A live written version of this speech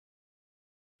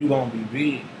You gonna be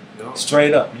big. Yep.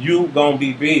 Straight up. You gonna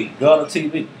be big. Gutta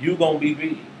TV. You gonna be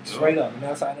big. Straight up. And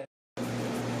that's how that.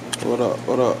 What up?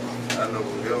 What up? I know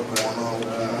what's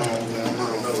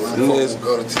going on.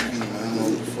 Gutta TV, man.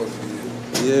 What the fuck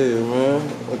it is? Yeah, man.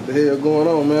 What the hell going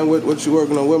on, man? What you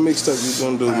working on? What mixtape you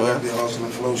gonna do, man? I got the hustle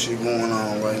and flow shit going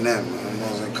on right now, man. You know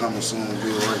what I'm coming soon.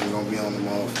 Big Rankin gonna be on the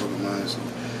motherfucker, man. So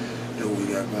that's what we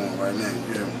got going right now.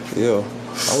 Yeah.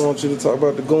 I want you to talk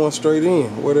about the going straight in.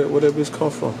 Where that bitch come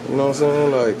from? You know what I'm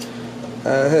saying? Like,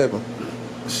 how it happened?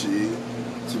 Shit.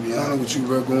 To be honest with you,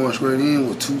 bro, going straight in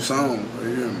with 2 songs,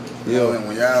 right here. Yeah.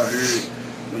 When y'all heard,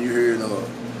 when you heard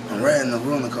I'm riding the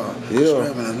running car,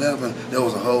 strapping 11, that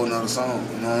was a whole nother song,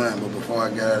 you know what I mean? But before I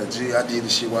got out of jail, I did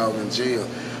this shit while I was in jail.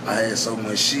 I had so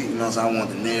much shit, you know what I'm saying? I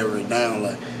wanted to narrow it down,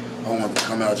 like, I wanted to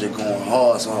come out just going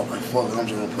hard, so I was like, fuck it, I'm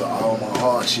just gonna put all my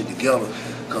hard shit together.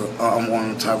 Cause I'm one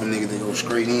of the type of niggas that go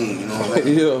straight in, you know what I'm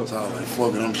saying? Yeah. So I was like,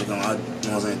 fuck it, I'm just gonna, you know what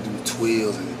I'm saying, do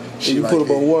 12s and shit you like put it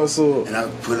on one song. And I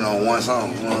put it on one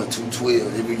song, you know, 2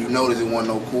 12s. If you notice it wasn't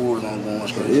no chords on going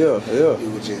straight in. Yeah. It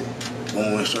was just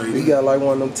going straight in. You got like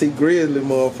one of them T Grizzly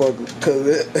motherfuckers, cause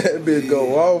that bitch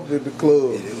go off at the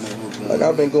club. Like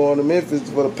I've been going to Memphis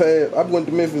for the past, I went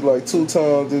to Memphis like 2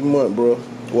 times this month, bro.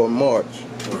 Well, March.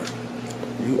 Right.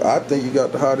 I think you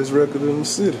got the hottest record in the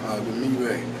city. The me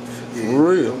right. Yeah, for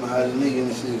real. I'm the hottest nigga in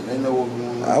the city. They know what's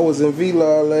going on. I was in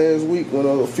V-Live last week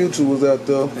when Future was out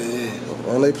there. Yeah.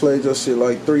 And they played your shit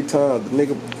like 3 times. The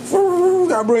nigga,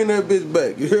 gotta bring that bitch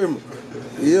back. You hear me?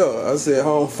 Yeah, I said,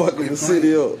 home fucking the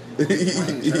city up.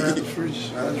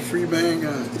 Shout out the free bang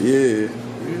guy. Yeah.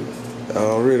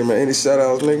 Really, man. Any shout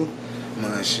outs, nigga?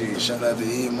 Man, shit, shout out to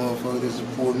any motherfucker that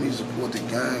support me, support the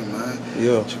gang, man.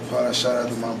 Yeah. Shout out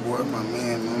to my boy, my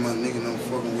man, my nigga, them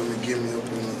fucking with me, get me up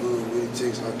in the hood with it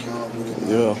takes, I count with it.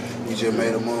 Yeah. We just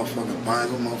made a motherfucking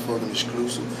banger, motherfucking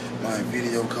exclusive. My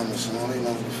video coming soon, you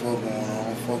know what the fuck going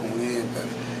on, fucking with everybody,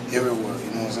 everywhere, you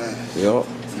know what I'm saying? Yup.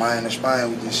 Mind and spine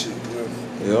with this shit, really.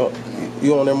 Yup.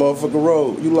 You on that motherfucking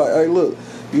road. You like, hey, look,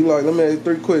 you like, let me ask you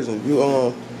 3 questions. You,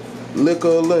 liquor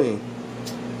or lean?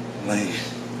 Lean.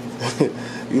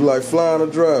 You like flying or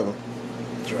driving?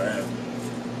 Driving.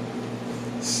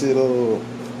 Shit,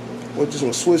 what you some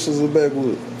swishers or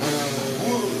backwood?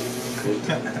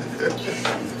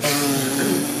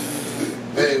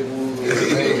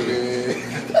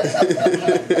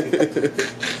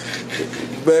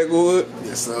 Backwood?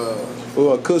 Yes, sir.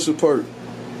 Or a cushion perk?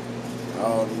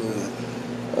 All the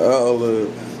All of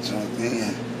jump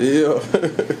in. Yeah.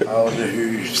 All the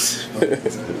herbs.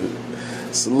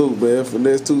 Salute, man.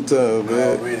 Finese2tymes,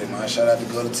 man. Already, man. Shout out to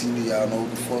Gutta TV. Y'all know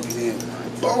what the fuck it is, man.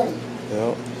 Boom.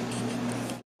 Yeah.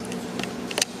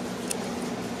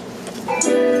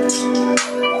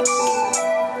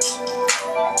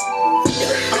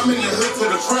 I'm in the hood to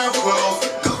the trap world.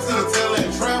 Go to the tail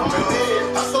and trap it.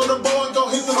 I saw the boy go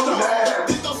hit the stop.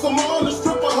 He throw some more on the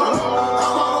stripper, huh? I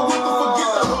saw the whipper,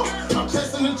 forget the hoe. I'm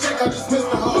chasing the check, I just missed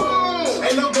the hoe.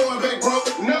 Ain't no going back, bro.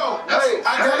 No. Hey,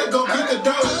 I gotta go get the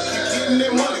dough. Keep getting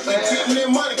that money, keep getting that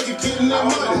money, keep getting that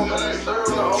money.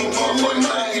 Keep getting that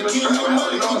money, keep getting that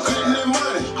money, keep getting that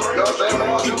money.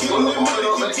 Keep getting that money,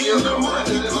 keep getting that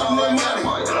money, keep getting that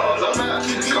money.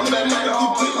 Keep getting that money, keep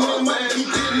getting that money, keep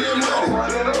getting that money.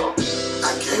 I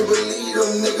can't believe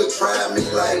them niggas try me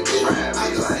like this. I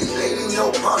can see they in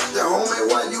your posture, homie,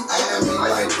 why you eyeing me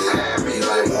like this? Be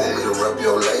like, want me to rep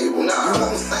your label? You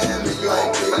won't sign me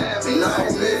like this. Now,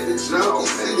 Memphis, Smoky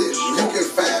City, you can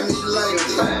find me like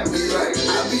this. Be like,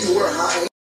 I be where high.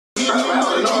 Keep getting that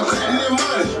money, keep getting that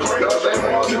money,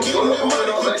 keep getting that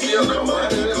money, keep getting that money,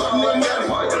 keep getting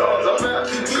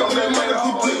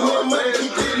that money,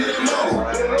 keep getting that money.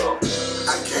 I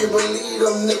can't believe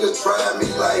them niggas try me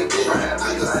like this.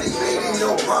 I can see they in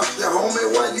your posture, homie,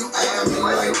 why you eyeing me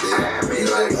like this? Be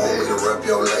like, want me to rep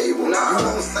your label? You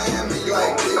won't sign me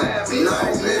like this.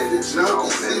 Now, Memphis, Smoky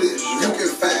City, you can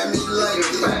find me like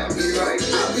this. Be like, I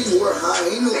be where high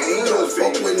ain't no don't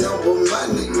fuck with number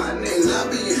money. And I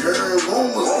be hearing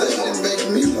rumors that make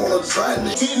me wanna try to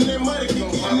Getting that money,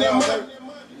 keep getting that money.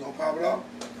 You gonna pop it off?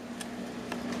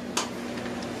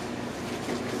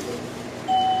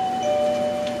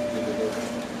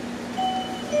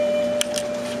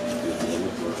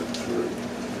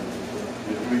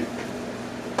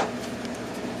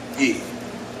 Yeah.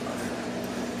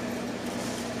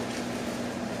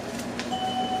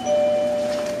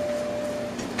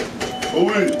 Oh,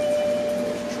 wait.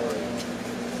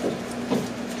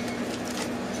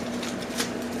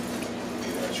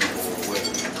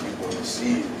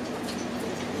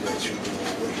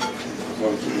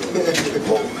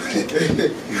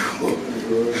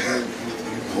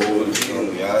 Hold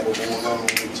it, y'all.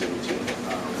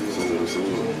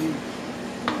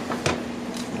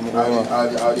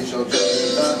 All these shows.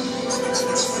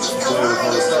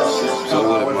 So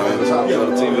what, man? Go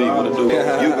to TV, what it do?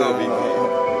 You gonna be big.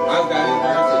 I've got his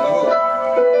verse in the hook.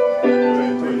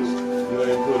 You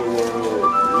ain't put a word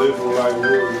living like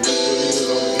real. You put it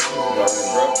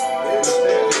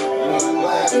on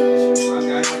the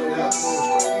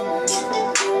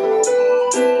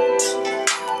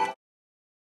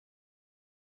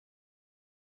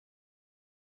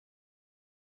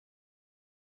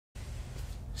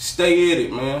Stay at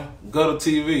it, man. Gutta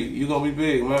TV. You gonna be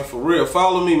big, man. For real.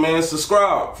 Follow me, man.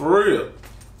 Subscribe. For real.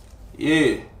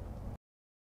 Yeah.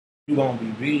 You gonna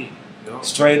be big.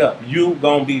 Straight up. You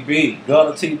gonna be big.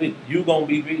 Gutta TV. You gonna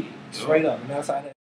be big. Straight up. And that's how that